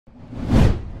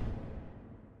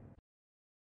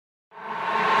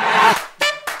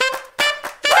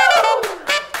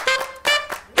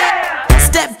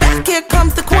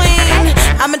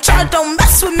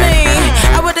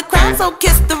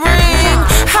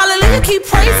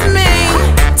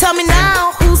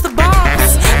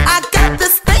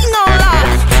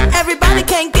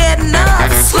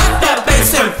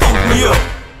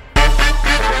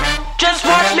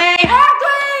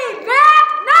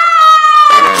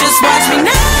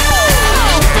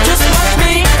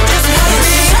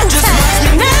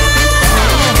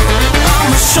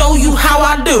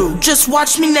Just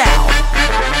watch me now.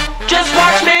 Just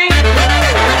watch me.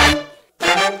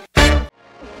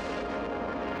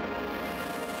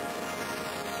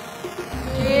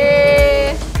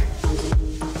 Yeah.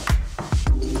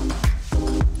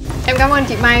 Em cảm ơn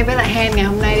chị May với lại H'Hen ngày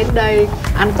hôm nay đến đây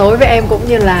ăn tối với em, cũng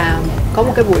như là có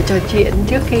một cái buổi trò chuyện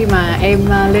trước khi mà em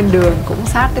lên đường, cũng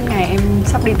sát đến ngày em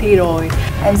sắp đi thi rồi.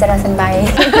 Em sẽ ra sân bay.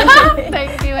 Thank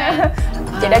you em.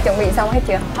 Chị đã chuẩn bị xong hết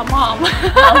chưa? Không.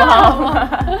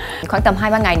 Khoảng tầm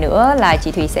 2-3 ngày nữa là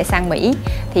chị Thùy sẽ sang Mỹ.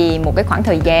 Thì một cái khoảng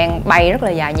thời gian bay rất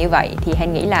là dài như vậy thì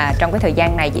H'Hen nghĩ là trong cái thời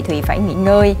gian này chị Thùy phải nghỉ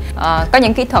ngơi. Có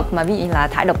những kỹ thuật mà ví dụ là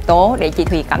thải độc tố để chị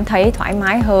Thùy cảm thấy thoải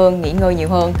mái hơn, nghỉ ngơi nhiều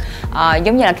hơn.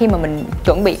 Giống như là khi mà mình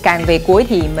chuẩn bị càng về cuối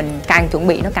thì mình càng chuẩn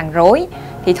bị nó càng rối.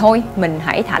 Thì thôi, mình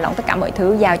hãy thả lỏng tất cả mọi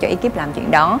thứ, giao cho ekip làm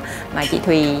chuyện đó. Mà chị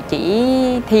Thùy chỉ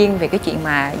thiên về cái chuyện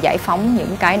mà giải phóng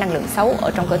những cái năng lượng xấu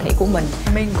ở trong cơ thể của mình.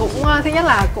 Mình cũng thứ nhất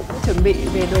là cũng chuẩn bị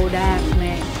về đồ đạc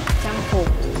nè, trang phục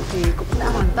thì cũng đã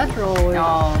hoàn tất rồi.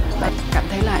 Cảm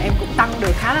thấy là em cũng tăng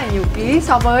được khá là nhiều ký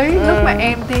so với lúc mà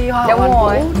em thi Hoa hậu Hoàn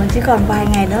Vũ. Mình chỉ còn vài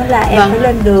ngày nữa là em phải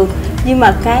lên đường. Nhưng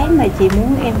mà cái mà chị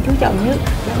muốn em chú trọng nhất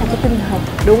đó là cái tinh thần.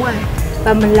 Đúng rồi.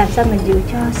 Và mình làm sao mình giữ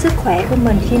cho sức khỏe của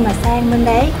mình khi mà sang bên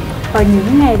đấy. Vào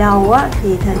những ngày đầu á, thì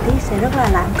thời tiết sẽ rất là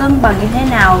lạnh. Cân bằng như thế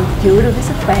nào giữ được cái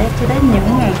sức khỏe cho đến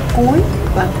những ngày cuối.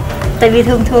 Tại vì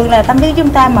thường là tâm lý chúng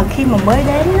ta mà khi mà mới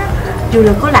đến á, dù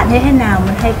là có lạnh như thế nào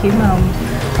mình hay kiểu mà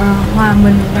hòa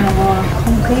mình vào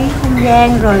không khí, không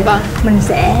gian rồi mình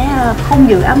sẽ không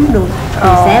giữ ấm được thì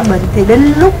sẽ bệnh. Thì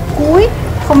đến lúc cuối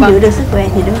không giữ được sức khỏe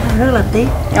thì rất là tiếc.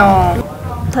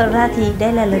 Thật ra thì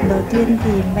đây là lần đầu tiên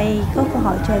thì May có cơ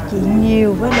hội trò chuyện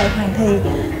nhiều với lại Hoàng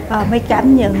Thùy. May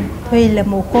cảm nhận Thùy là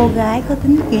một cô gái có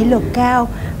tính kỷ luật cao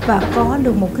và có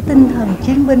được một cái tinh thần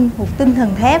chiến binh, một tinh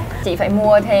thần thép. Chị phải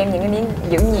mua thêm những cái miếng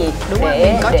giữ nhiệt. Đúng rồi,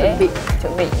 mình có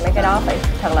chuẩn bị mấy cái đó phải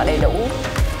thật là đầy đủ.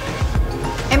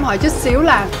 Em hỏi chút xíu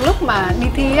là lúc mà đi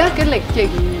thi á, cái lịch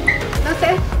trình nó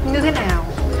sẽ như thế nào?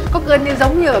 Có gần như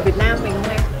giống như ở Việt Nam mình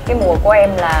không em? Cái mùa của em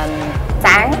là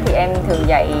sáng thì em thường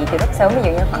dậy từ rất sớm, ví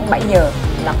dụ như khoảng 7 giờ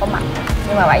là có mặt.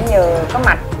 Nhưng mà 7 giờ có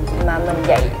mặt mà mình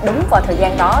dậy đúng vào thời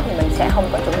gian đó thì mình sẽ không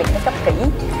có chuẩn bị make up kỹ.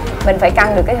 Mình phải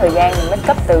căn được cái thời gian mình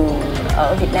make up từ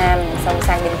ở Việt Nam xong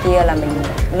sang bên kia là mình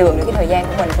lường được cái thời gian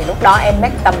của mình. Thì lúc đó em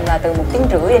make tầm là từ 1 tiếng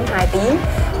rưỡi đến 2 tiếng.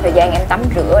 Thời gian em tắm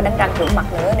rửa, đánh răng rửa mặt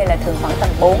nữa, nên là thường khoảng tầm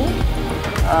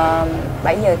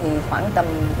 7 giờ thì khoảng tầm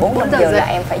 4-5 giờ là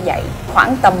em phải dậy.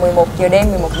 Khoảng tầm 11 giờ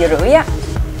đêm, 11 giờ rưỡi á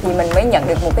thì mình mới nhận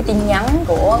được một cái tin nhắn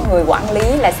của người quản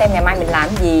lý là xem ngày mai mình làm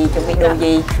gì, chuẩn bị đồ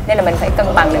gì. Nên là mình phải cân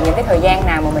bằng được những cái thời gian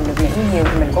nào mà mình được nghỉ nhiều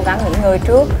thì mình cố gắng nghỉ ngơi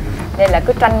trước. Nên là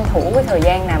cứ tranh thủ cái thời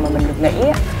gian nào mà mình được nghỉ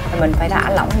là mình phải thả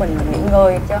lỏng mình nghỉ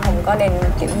ngơi, chứ không có nên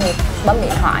kiểu như bấm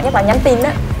điện thoại, nhất là nhắn tin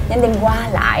á, nhắn tin qua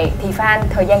lại thì fan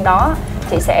thời gian đó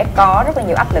chị sẽ có rất là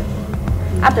nhiều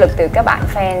áp lực từ các bạn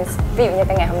fans. Ví dụ như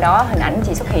cái ngày hôm đó hình ảnh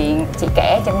chị xuất hiện, chị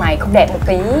kẻ chân mày không đẹp một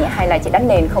tí, hay là chị đánh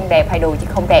nền không đẹp, hay đồ chị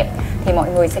không đẹp, thì mọi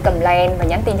người sẽ cầm lên và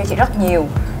nhắn tin cho chị rất nhiều.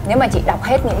 Nếu mà chị đọc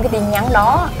hết những cái tin nhắn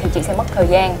đó thì chị sẽ mất thời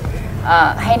gian.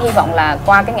 H'Hen hy vọng là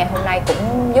qua cái ngày hôm nay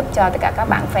cũng giúp cho tất cả các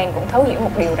bạn fan cũng thấu hiểu một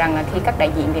điều rằng là khi các đại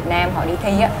diện Việt Nam họ đi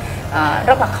thi á,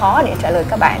 rất là khó để trả lời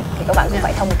các bạn, thì các bạn cũng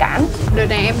phải thông cảm. Đợt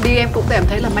này em đi em cũng cảm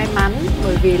thấy là may mắn,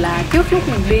 bởi vì là trước lúc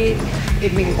mình đi thì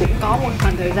mình cũng có một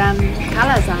khoảng thời gian khá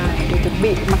là dài để chuẩn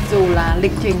bị. Mặc dù là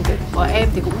lịch trình của em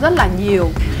thì cũng rất là nhiều.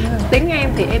 Tính em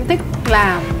thì em thích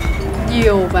làm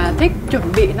nhiều và thích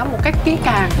chuẩn bị nó một cách kỹ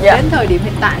càng. Đến thời điểm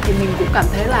hiện tại thì mình cũng cảm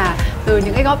thấy là từ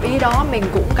những cái góp ý đó mình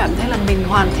cũng cảm thấy là mình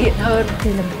hoàn thiện hơn.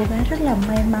 Thì là một cô gái rất là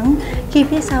may mắn khi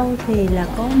phía sau thì là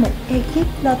có một ekip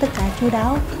lo tất cả chu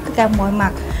đáo, tất cả mọi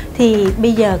mặt. Thì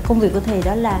bây giờ công việc của thầy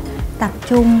đó là tập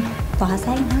trung tỏa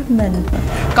sáng hết mình.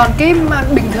 Còn cái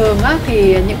bình thường á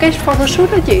thì những cái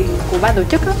photoshoot đó chị của ban tổ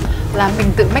chức á là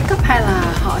mình tự make up hay là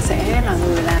họ sẽ là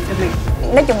người làm cho mình?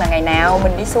 Nói chung là ngày nào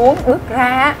mình đi xuống bước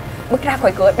ra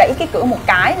khỏi cửa, đẩy cái cửa một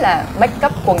cái là make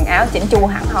up quần áo chỉnh chu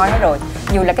hẳn hoi hết rồi.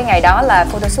 Dù là cái ngày đó là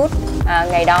photoshoot,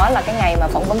 ngày đó là cái ngày mà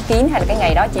phỏng vấn kín, hay là cái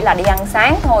ngày đó chỉ là đi ăn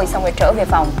sáng thôi, xong rồi trở về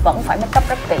phòng vẫn phải make up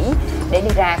rất kỹ để đi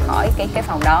ra khỏi cái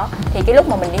phòng đó. Thì cái lúc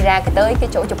mà mình đi ra tới cái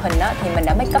chỗ chụp hình á thì mình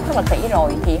đã make up rất là kỹ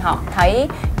rồi, thì họ thấy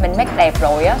mình make đẹp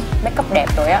rồi á, make up đẹp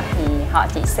rồi á, thì họ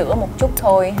chỉ sửa một chút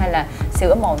thôi, hay là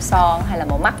sửa màu son hay là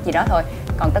màu mắt gì đó thôi.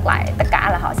 Còn tất cả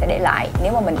là họ sẽ để lại.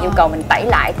 Nếu mà mình yêu cầu mình tẩy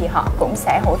lại thì họ cũng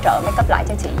sẽ hỗ trợ make up lại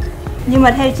cho chị. Nhưng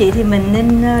mà theo chị thì mình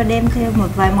nên đem theo một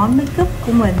vài món make up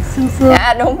của mình xương.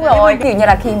 Đúng rồi. Ví dụ như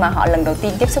là khi mà họ lần đầu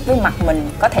tiên tiếp xúc với mặt mình,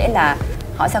 có thể là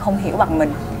họ sẽ không hiểu bằng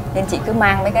mình, nên chị cứ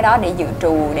mang mấy cái đó để dự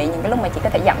trù, để những cái lúc mà chị có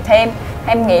thể dặm thêm.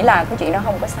 Em nghĩ là cái chuyện đó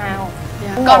không có sao.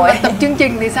 Còn tập chương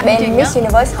trình thì sao? Bên Miss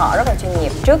Universe họ rất là chuyên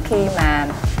nghiệp. Trước khi mà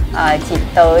chị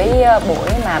tới buổi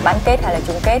mà bán kết hay là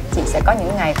chung kết, chị sẽ có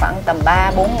những ngày khoảng tầm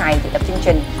 3-4 ngày chị tập chương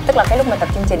trình. Tức là cái lúc mà tập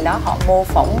chương trình đó họ mô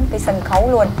phỏng cái sân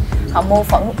khấu luôn, họ mô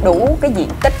phỏng đủ cái diện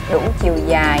tích, đủ chiều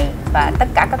dài và tất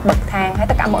cả các bậc thang hay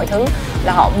tất cả mọi thứ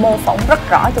là họ mô phỏng rất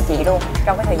rõ cho chị luôn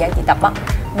trong cái thời gian chị tập á.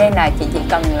 Nên là chị chỉ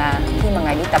cần là khi mà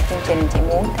ngày đi tập chương trình chị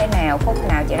muốn thế nào, khúc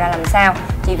nào chị ra làm sao,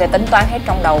 chị phải tính toán hết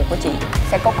trong đầu của chị.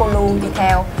 Sẽ có cô Lu đi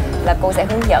theo là cô sẽ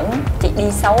hướng dẫn chị đi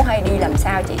xấu hay đi làm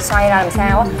sao, chị xoay ra làm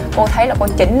sao á, cô thấy là cô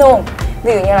chỉnh luôn.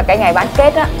 Ví dụ như là cái ngày bán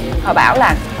kết á, họ bảo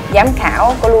là giám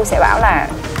khảo, cô Lu sẽ bảo là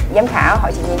giám khảo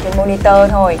họ chỉ nhìn trên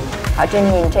monitor thôi, họ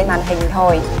nhìn trên màn hình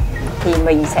thôi, thì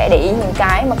mình sẽ để ý những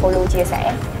cái mà cô Lu chia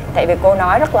sẻ. Tại vì cô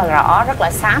nói rất là rõ, rất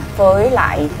là sát với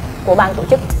lại của ban tổ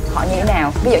chức họ như thế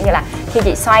nào. Ví dụ như là khi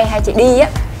chị xoay hay chị đi á,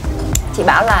 chị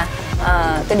bảo là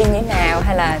tôi đi như thế nào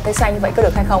hay là tôi xoay như vậy có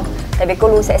được hay không. Tại vì cô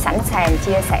Lu sẽ sẵn sàng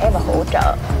chia sẻ và hỗ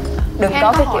trợ. Đừng em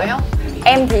có cái kiểu không?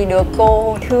 Em thì được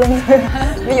cô thương.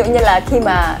 Ví dụ như là khi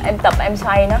mà em tập em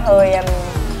xoay nó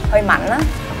hơi mạnh á,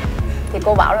 thì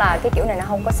cô bảo là cái kiểu này nó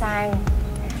không có sang.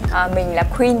 Mình là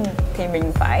queen thì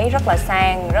mình phải rất là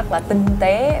sang, rất là tinh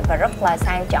tế và rất là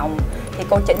sang trọng, thì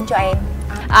cô chỉnh cho em.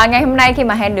 Ngày hôm nay khi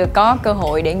mà H'Hen được có cơ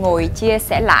hội để ngồi chia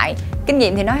sẻ lại kinh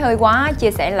nghiệm thì nói hơi quá,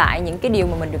 chia sẻ lại những cái điều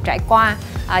mà mình được trải qua,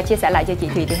 chia sẻ lại cho chị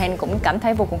Thùy thì H'Hen cũng cảm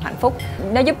thấy vô cùng hạnh phúc.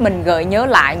 Nó giúp mình gợi nhớ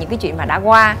lại những cái chuyện mà đã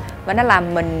qua và nó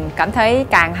làm mình cảm thấy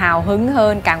càng hào hứng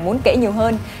hơn, càng muốn kể nhiều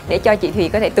hơn để cho chị Thùy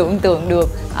có thể tưởng tượng được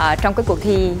trong cái cuộc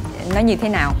thi nó như thế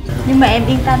nào. Nhưng mà em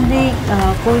yên tâm đi,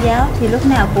 cô giáo thì lúc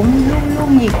nào cũng luôn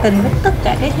luôn nhiệt tình với tất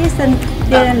cả các thí sinh,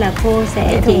 cho nên là cô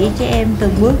sẽ chỉ cho em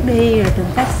từng bước đi, rồi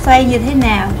từng cách xoay như thế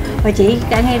nào, và chỉ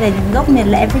cả ngay là những góc nhìn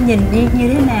là em phải nhìn đi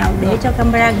như thế nào để cho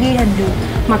camera ghi hình được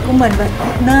mặt của mình, và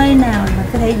nơi nào mình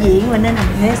có thể diễn và nơi nào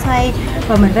mình có thể xoay,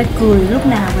 và mình phải cười lúc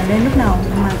nào và đến lúc nào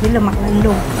mà chỉ là mặt lạnh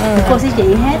lùng. Thì cô sẽ chỉ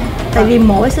hết, tại vì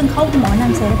mỗi sân khấu của mỗi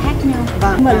năm sẽ khác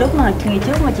nhau. Nhưng mà lúc mà ngày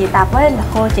trước mà chị tập ấy là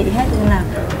cô chỉ hết, nên là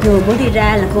vừa bước đi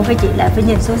ra là cô phải chỉ lại phải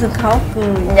nhìn xuống sân khấu cười,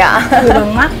 cười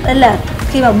bằng mắt. Đấy là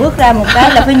khi mà bước ra một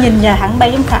cái là phải nhìn vào thẳng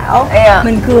ban giám khảo,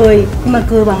 mình cười nhưng mà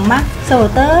cười bằng mắt. Sau rồi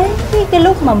tới cái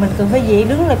lúc mà mình cần phải diễn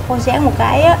đứng là con sáng một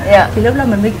cái á, thì lúc đó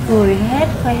mình mới cười hết,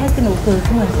 khoe hết cái nụ cười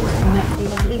của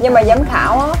mình. Nhưng mà giám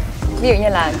khảo á, ví dụ như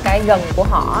là cái gần của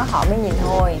họ mới nhìn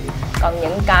thôi, còn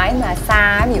những cái mà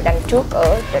xa, ví dụ đằng trước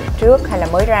ở trận trước hay là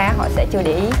mới ra họ sẽ chưa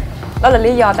để ý. Đó là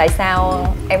lý do tại sao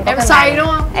em có cái xoay màn, đúng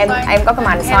không? em có cái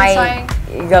màn xoay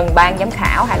gần ban giám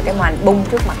khảo hay là cái màn bung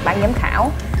trước mặt ban giám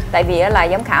khảo. Tại vì là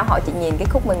giám khảo họ chỉ nhìn cái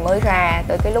khúc mình mới ra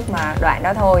tới cái lúc mà đoạn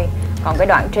đó thôi, còn cái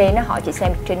đoạn trên đó họ chỉ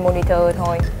xem trên monitor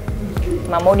thôi.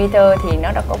 Mà monitor thì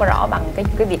nó đâu có rõ bằng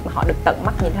cái việc mà họ được tận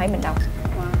mắt nhìn thấy mình đâu.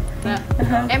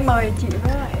 Em mời chị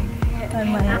với lại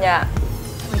Dạ.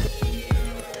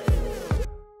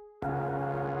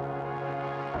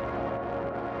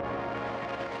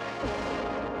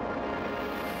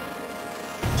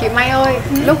 Chị May ơi,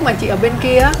 lúc mà chị ở bên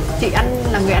kia, chị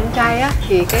là người ăn chay á,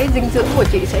 thì cái dinh dưỡng của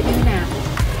chị sẽ như thế nào?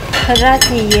 Thật ra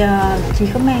thì chị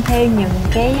có mang theo những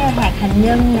cái hạt hạnh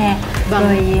nhân nè,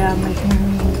 rồi mình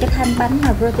chất thanh bánh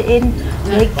và protein,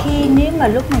 để khi nếu mà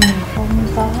lúc mà mình không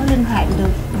có linh hoạt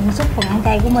được những xuất phần ăn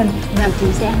chay của mình thì chị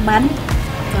sẽ ăn bánh.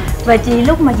 Và chị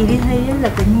lúc mà chị đi thi là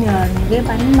cũng nhờ những cái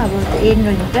bánh mà protein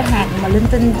rồi những cái hạt mà linh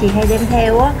tinh chị hay đem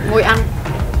theo á, ngồi ăn.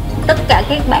 Tất cả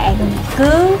các bạn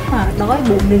cứ mà đói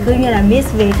bụng thì cứ như là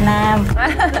Miss Việt Nam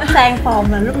sang phòng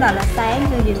là lúc nào là sáng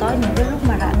cho gì tối, những cái lúc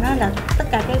mà rảnh đó là tất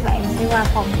cả các bạn sẽ qua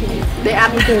phòng chị để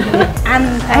ăn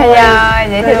thôi.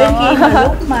 Rồi đến khi mà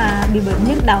lúc mà bị bệnh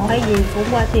nhức đầu hay gì cũng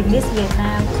qua tìm Miss Việt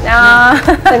Nam.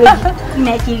 Tại vì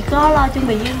mẹ chị có lo chuẩn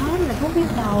bị hết là thuốc nhức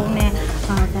đầu nè,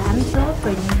 ấm sốt,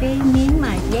 rồi những cái miếng mà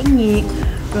dán nhiệt,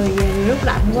 rồi lúc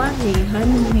lạnh quá thì hơi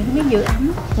những cái miếng giữ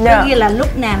ấm. Có nghĩa là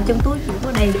lúc nào trong túi chị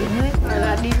có đầy đủ hết. Rồi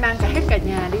là đi mang hết cả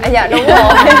nhà đi. Dạ đúng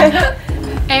rồi.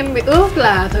 Em bị ước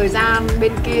là thời gian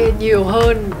bên kia nhiều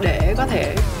hơn để có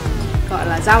thể gọi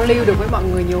là giao lưu được với mọi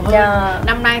người nhiều hơn.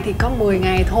 Năm nay thì có 10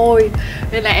 ngày thôi,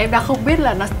 nên là em đã không biết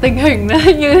là tình hình nó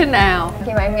như thế nào.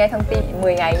 Khi mà em nghe thông tin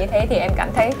 10 ngày như thế thì em cảm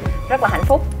thấy rất là hạnh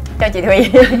phúc cho chị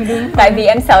Thùy. Tại vì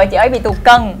em sợ chị ấy bị tụt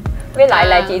cân. Với lại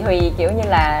là chị Thùy kiểu như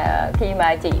là khi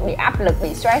mà chị bị áp lực,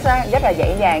 bị stress á, rất là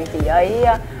dễ dàng chị ấy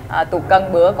tụt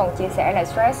cân. Bữa con chia sẻ là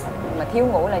stress mà thiếu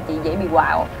ngủ là chị dễ bị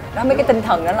quạo. Đó, mấy cái tinh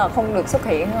thần đó là không được xuất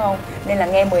hiện, đúng không? Nên là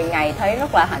nghe 10 ngày thấy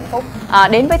rất là hạnh phúc.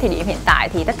 Đến với thời điểm hiện tại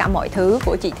thì tất cả mọi thứ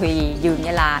của chị Thùy dường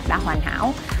như là đã hoàn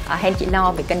hảo. H'Hen chỉ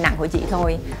lo về cân nặng của chị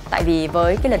thôi. Tại vì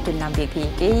với cái lịch trình làm việc thì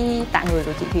cái tạng người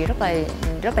của chị Thùy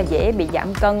rất là dễ bị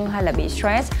giảm cân hay là bị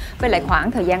stress. Với lại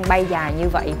khoảng thời gian bay dài như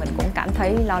vậy mình cũng cảm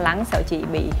thấy lo lắng, sợ chị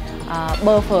bị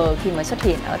bơ phờ khi mà xuất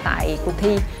hiện ở tại cuộc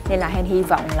thi. Nên là H'Hen hy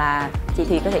vọng là chị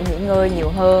Thùy có thể nghỉ ngơi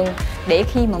nhiều hơn, để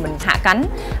khi mà mình hạ cánh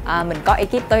mình có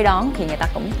ekip tới đón thì người ta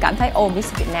cũng cảm thấy ô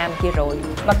Miss Việt Nam kia rồi.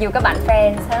 Mặc dù các bạn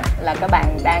fans á, là các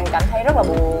bạn đang cảm thấy rất là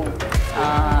buồn,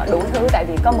 đủ thứ, tại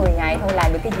vì có 10 ngày thôi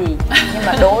làm được cái gì, nhưng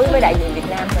mà đối với đại diện Việt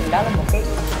Nam mình đó là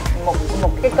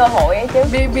một cái cơ hội ấy chứ.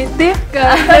 Bị tiếc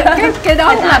cái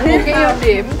đó là một cái ưu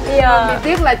điểm. Bị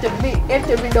tiếc là em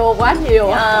chuẩn bị đồ quá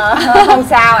nhiều. Không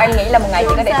sao, em nghĩ là một ngày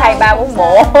chị có thể thay 3-4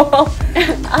 bộ.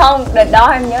 Không, đợt đó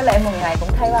em nhớ là em một ngày cũng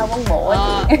thay 3-4 bộ.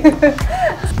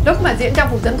 Lúc mà diễn trang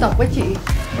phục dân tộc với chị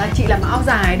là chị làm áo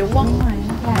dài đúng không?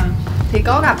 Đúng rồi. Thì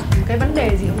có gặp cái vấn đề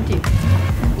gì không chị?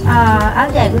 Áo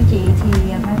dài của chị thì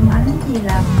may mắn thì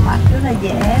là mặc rất là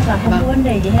dễ và không có vấn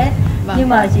đề gì hết. Nhưng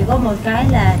mà chỉ có một cái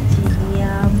là chị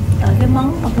ở cái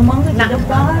móng của chị lúc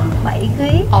đó 7 kg.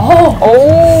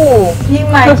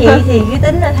 Nhưng mà chị thì cái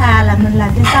tính là thà là mình làm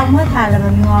cho xong hết, thà là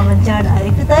mình ngồi mình chờ đợi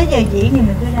cứ tới giờ diễn thì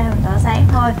mình cứ ra mình tỏa sáng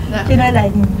thôi. Cho nên là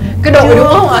cái đội đúng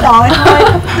không ạ? Cái đội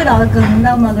thôi, cái đội gần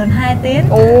đâu mà gần 2 tiếng.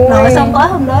 Đội xong tối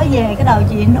hôm đó về cái đầu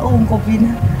chị nó cục vin.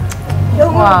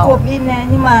 Đúng wow. Cục vin nè,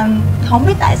 nhưng mà không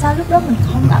biết tại sao lúc đó mình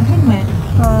không cảm thấy mệt.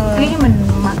 Khi mình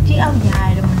mặc chiếc áo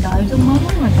dài rồi mình đội cái móng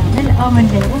mình cảm thấy là mình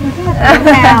đẹp quá, mình thấy là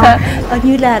tự nào.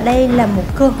 Như là đây là một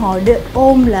cơ hội để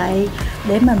ôm lại,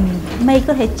 để mà May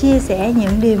có thể chia sẻ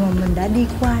những điều mà mình đã đi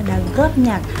qua, đã góp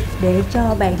nhặt để cho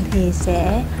bạn thì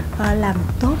sẽ làm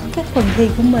tốt các phần thi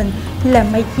của mình. Như là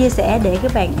May chia sẻ để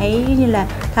các bạn ấy như là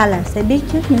thà là sẽ biết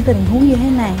trước những tình huống như thế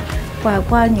này, và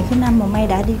qua những cái năm mà May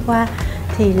đã đi qua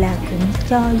thì là cũng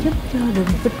giúp cho được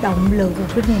một cái động lực, một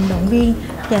cái niềm động viên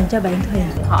dành cho bạn Thùy.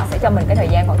 Họ sẽ cho mình cái thời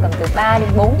gian khoảng tầm từ 3 đến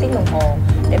 4 tiếng đồng hồ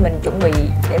để mình chuẩn bị,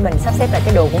 để mình sắp xếp lại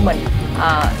cái đồ của mình.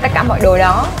 Tất cả mọi đồ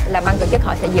đó là ban tổ chức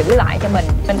họ sẽ giữ lại cho mình.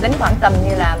 Mình tính khoảng tầm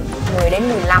như là 10 đến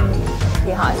 15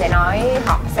 thì họ sẽ nói,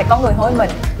 họ sẽ có người hối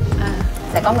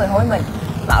mình,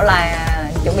 bảo là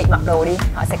chuẩn bị mặc đồ đi,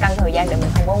 họ sẽ căng thời gian để mình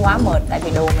không có quá mệt, tại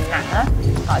vì đồ mình nặng á.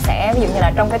 Họ sẽ ví dụ như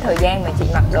là trong cái thời gian mà chị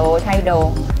mặc đồ, thay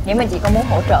đồ, nếu mà chị có muốn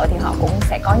hỗ trợ thì họ cũng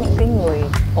sẽ có những cái người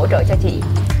hỗ trợ cho chị.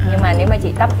 Nhưng mà nếu mà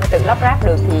chị tự lắp ráp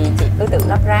được thì chị cứ tự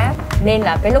lắp ráp. Nên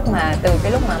là cái lúc mà từ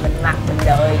cái lúc mà mình mặc, mình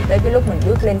đợi tới cái lúc mình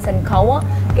bước lên sân khấu á,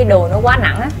 cái đồ nó quá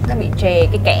nặng á, nó bị trề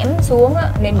cái kẽm xuống á,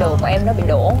 nên đồ của em nó bị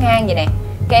đổ ngang vậy nè.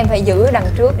 Các em phải giữ đằng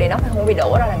trước để nó không bị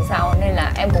đổ ra đằng sau, nên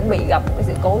là em cũng bị gặp một cái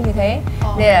sự cố như thế.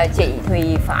 Nên là chị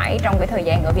Thùy phải trong cái thời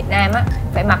gian ở Việt Nam á,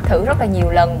 phải mặc thử rất là nhiều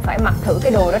lần, phải mặc thử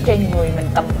cái đồ đó trên người mình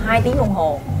tầm 2 tiếng đồng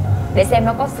hồ để xem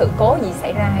nó có sự cố gì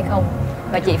xảy ra hay không.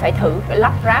 Và chị phải thử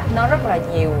lắp ráp nó rất là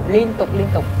nhiều, liên tục.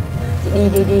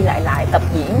 Chị đi lại tập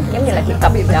diễn, giống như là chị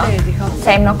tập đó,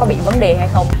 xem nó có bị vấn đề hay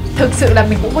không. Thực sự là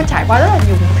mình cũng có trải qua rất là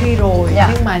nhiều cuộc thi rồi,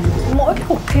 nhưng mà mỗi cái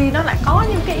cuộc thi nó lại có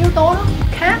những cái yếu tố nó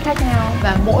khác nhau,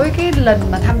 và mỗi cái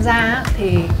lần mà tham gia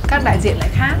thì các đại diện lại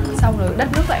khác, xong rồi đất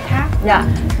nước lại khác.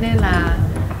 Nên là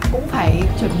cũng phải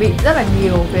chuẩn bị rất là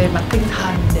nhiều về mặt tinh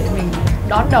thần để mình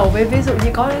đón đầu với, ví dụ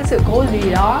như có sự cố gì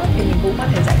đó thì mình cũng có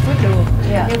thể giải quyết được.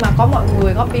 Nhưng mà có mọi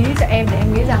người góp ý cho em thì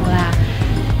em nghĩ rằng là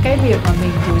cái việc mà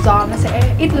mình rủi ro nó sẽ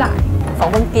ít lại.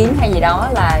 Phỏng vấn kín hay gì đó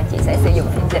là chị sẽ sử dụng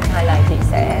phiên dịch hay là chị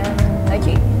sẽ nói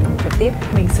chuyện trực tiếp?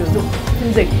 Mình sử dụng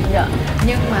phiên dịch,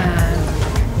 nhưng mà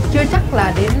chưa chắc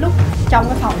là đến lúc trong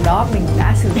cái phòng đó mình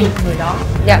đã sử dụng người đó.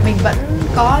 Mình vẫn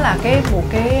có là một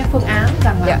cái phương án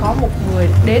rằng là có một người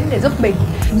đến để giúp mình.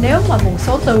 Nếu mà một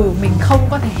số từ mình không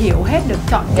có thể hiểu hết được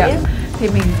trọn nghĩa thì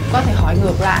mình có thể hỏi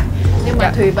ngược lại. Nhưng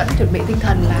mà Thùy vẫn chuẩn bị tinh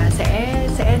thần là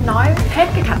sẽ nói hết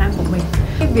cái khả năng của mình.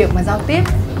 Cái việc mà giao tiếp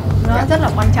nó rất là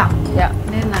quan trọng.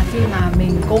 Nên là khi mà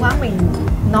mình cố gắng mình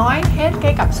nói hết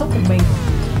cái cảm xúc của mình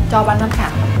cho ban giám khảo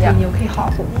thì nhiều khi họ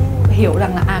cũng hiểu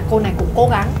rằng là cô này cũng cố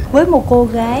gắng. Với một cô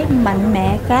gái mạnh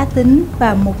mẽ, cá tính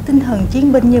và một tinh thần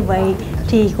chiến binh như vậy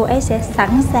thì cô ấy sẽ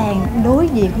sẵn sàng đối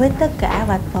diện với tất cả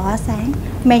và tỏa sáng,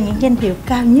 mang những danh hiệu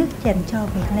cao nhất dành cho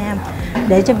Việt Nam,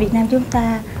 để cho Việt Nam chúng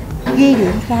ta ghi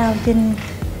điểm cao trên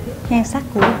nhan sắc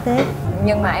của quốc tế.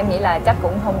 Nhưng mà em nghĩ là chắc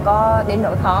cũng không có đến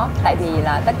nỗi khó, tại vì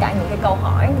là tất cả những cái câu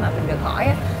hỏi mà mình được hỏi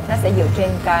á, nó sẽ dựa trên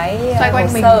cái hồ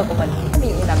sơ của mình. Ví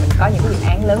dụ như là mình có những cái dự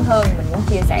án lớn hơn mình muốn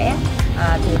chia sẻ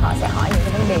thì họ sẽ hỏi những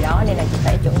cái vấn đề đó, nên là chị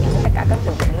phải chuẩn bị tất cả các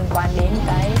từ vựng liên quan đến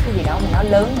cái gì đó mà nó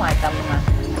lớn ngoài tầm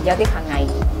giao tiếp hàng ngày.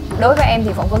 Đối với em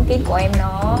thì phỏng vấn kín của em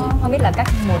nó không biết là các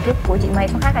mùa trước của chị May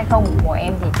có khác hay không. Mùa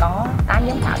em thì có 8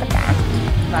 giám khảo tất cả,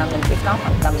 và mình chỉ có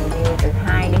khoảng tầm như từ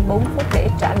 2 đến 4 phút để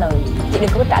trả lời. Chị đừng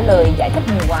có trả lời giải thích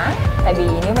nhiều quá, tại vì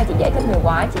nếu mà chị giải thích nhiều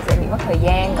quá chị sẽ bị mất thời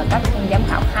gian, và các giám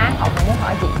khảo khác họ cũng muốn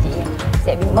hỏi chị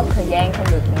sẽ bị mất thời gian, không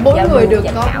được 4 người được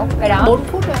giám có khảo cái đó 4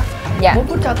 phút thôi. 4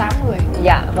 phút cho 8 người.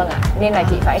 Vâng ạ. Nên là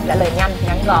chị phải trả lời nhanh,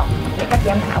 ngắn gọn để các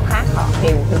giám khảo khác họ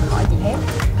đều được hỏi chị hết.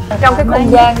 Trong cái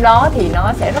không gian đó thì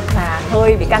nó sẽ rất là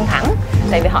hơi bị căng thẳng,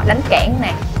 tại vì họ đánh kẽn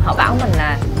nè, họ bảo mình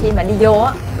là khi mà đi vô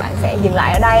á, bạn sẽ dừng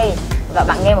lại ở đây và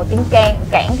bạn nghe một tiếng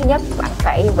kẽn thứ nhất, bạn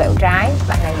phải quẹo trái,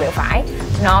 bạn này quẹo phải.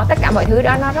 Tất cả mọi thứ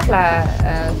đó nó rất là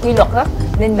quy luật đó,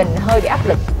 nên mình hơi bị áp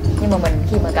lực. Nhưng mà mình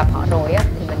khi mà gặp họ rồi á,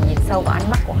 thì mình nhìn sâu vào ánh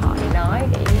mắt của họ để nói,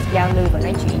 để giao lưu và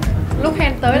nói chuyện. Lúc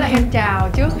H'Hen tới là H'Hen chào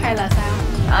trước hay là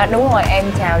sao? Đúng rồi, em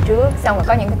chào trước, xong rồi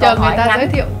có những cái câu hỏi ngắn. Chờ người ta giới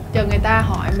thiệu, chờ người ta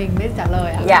hỏi mình mới trả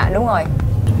lời ạ? Dạ, đúng rồi.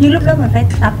 Nhưng lúc đó mình phải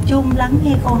tập trung lắng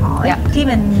nghe câu hỏi. Dạ. Khi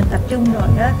mình tập trung rồi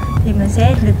đó thì mình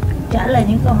sẽ được trả lời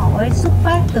những câu hỏi xuất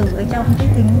phát từ ở trong trái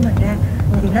tim của mình ra,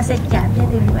 thì nó sẽ chạm trái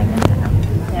tim của bạn giám khảo.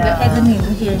 Dạ. Theo kinh nghiệm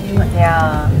của chị là như vậy.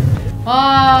 Dạ.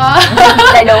 Wow.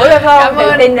 Đầy đủ rồi không?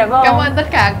 Tự tin rồi không? Cảm ơn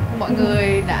tất cả mọi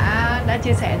người đã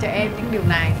chia sẻ cho em những điều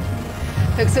này.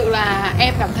 Thực sự là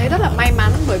em cảm thấy rất là may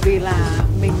mắn, bởi vì là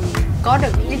mình có được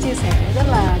những cái chia sẻ rất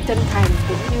là chân thành,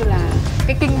 cũng như là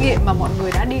cái kinh nghiệm mà mọi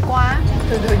người đã đi qua.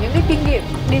 Thường những cái kinh nghiệm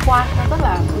đi qua nó rất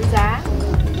là quý giá,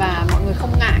 và mọi người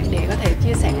không ngại để có thể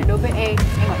chia sẻ đối với em.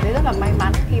 Em cảm thấy rất là may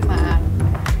mắn khi mà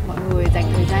mọi người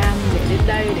dành thời gian để đến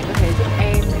đây để có thể giúp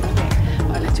em, để có thể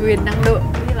gọi là truyền năng lượng,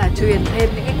 cũng như là truyền thêm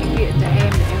những cái kinh nghiệm cho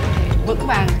em để em có thể vững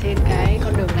vàng trên cái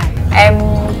con đường này. Em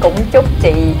cũng chúc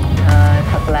chị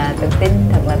thật là tự tin,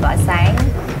 thật là tỏa sáng.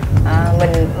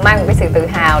 Mình mang một cái sự tự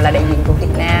hào là đại diện của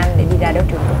Việt Nam để đi ra đấu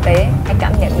trường quốc tế. Hãy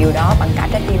cảm nhận điều đó bằng cả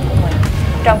trái tim của mình.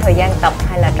 Trong thời gian tập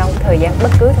hay là trong bất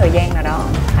cứ thời gian nào đó,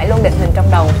 hãy luôn định hình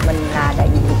trong đầu mình là đại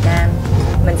diện Việt Nam.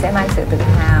 Mình sẽ mang sự tự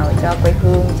hào cho quê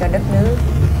hương, cho đất nước,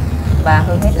 và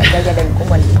hơn hết là cho gia đình của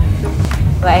mình.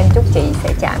 Và em chúc chị sẽ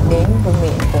chạm đến vương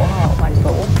miện của Hoàn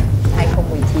Vũ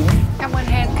 2019. Cảm ơn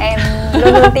H'Hen. Em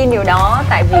luôn luôn tin điều đó,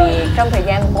 tại vì trong thời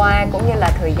gian qua cũng như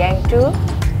là thời gian trước,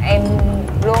 em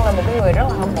luôn là một cái người rất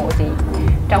là hâm mộ chị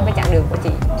trong cái chặng đường của chị.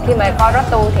 Khi mà coi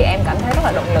Rtmu thì em cảm thấy rất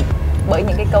là động lực bởi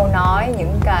những cái câu nói,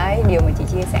 những cái điều mà chị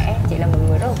chia sẻ. Chị là một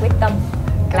người rất là quyết tâm,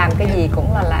 làm cái gì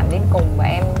cũng là làm đến cùng, và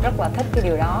em rất là thích cái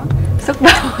điều đó. Xúc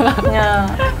động.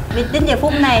 Vì đến giờ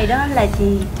phút này đó là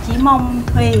chị chỉ mong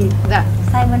Thùy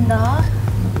sang bên đó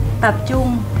tập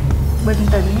trung, bình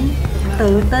tĩnh,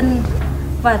 tự tin,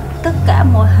 và tất cả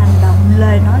mọi hành động,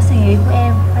 lời nói, suy nghĩ của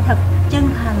em phải thật chân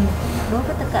thành đối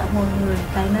với tất cả mọi người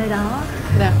tại nơi đó.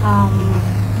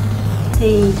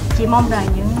 Thì chị mong rằng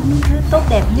những thứ tốt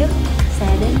đẹp nhất sẽ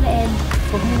đến với em,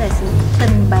 cũng như là sự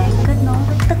tình bạn kết nối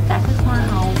với tất cả các hoa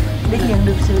hậu để nhận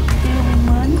được sự yêu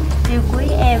mến, yêu quý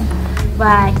em.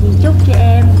 Và chị chúc cho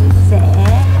em sẽ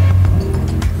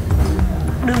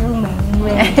đưa vương miện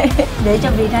về để cho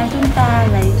Việt Nam chúng ta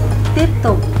lại tiếp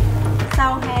tục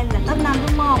sau H'Hen là top 5,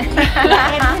 đúng không? Là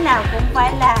em thế nào cũng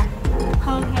phải là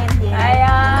hơn H'Hen vậy.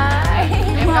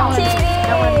 Em cảm ơn Chi đi.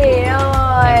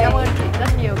 Rồi. Em cảm ơn chị rất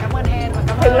nhiều, cảm ơn H'Hen và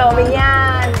cảm ơn Đừng lộ mình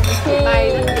nha. Chi May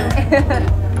rất nhiều.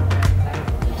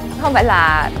 Không phải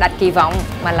là đặt kỳ vọng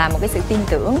mà là một cái sự tin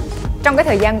tưởng. Trong cái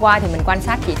thời gian qua thì mình quan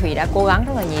sát chị Thùy đã cố gắng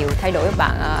rất là nhiều,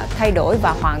 thay đổi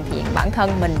và hoàn thiện bản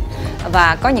thân mình,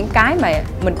 và có những cái mà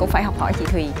mình cũng phải học hỏi chị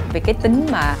Thùy về cái tính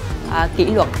mà kỷ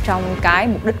luật trong cái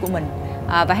mục đích của mình.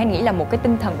 Và H'Hen nghĩ là một cái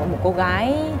tinh thần của một cô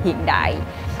gái hiện đại,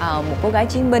 một cô gái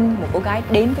chiến binh, một cô gái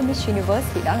đến với Miss Universe,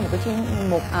 thì đó là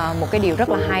một cái điều rất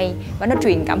là hay, và nó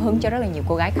truyền cảm hứng cho rất là nhiều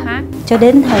cô gái khác. Cho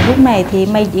đến thời phút này thì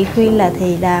May chỉ khuyên là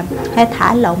hãy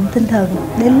thả lỏng tinh thần.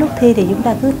 Đến lúc thi thì chúng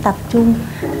ta cứ tập trung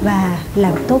và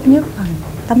làm tốt nhất bằng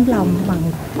tấm lòng, bằng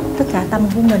tất cả tâm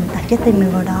của mình, đặt trái tim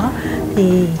mình vào đó,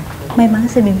 thì may mắn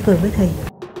sẽ mỉm cười với Thùy.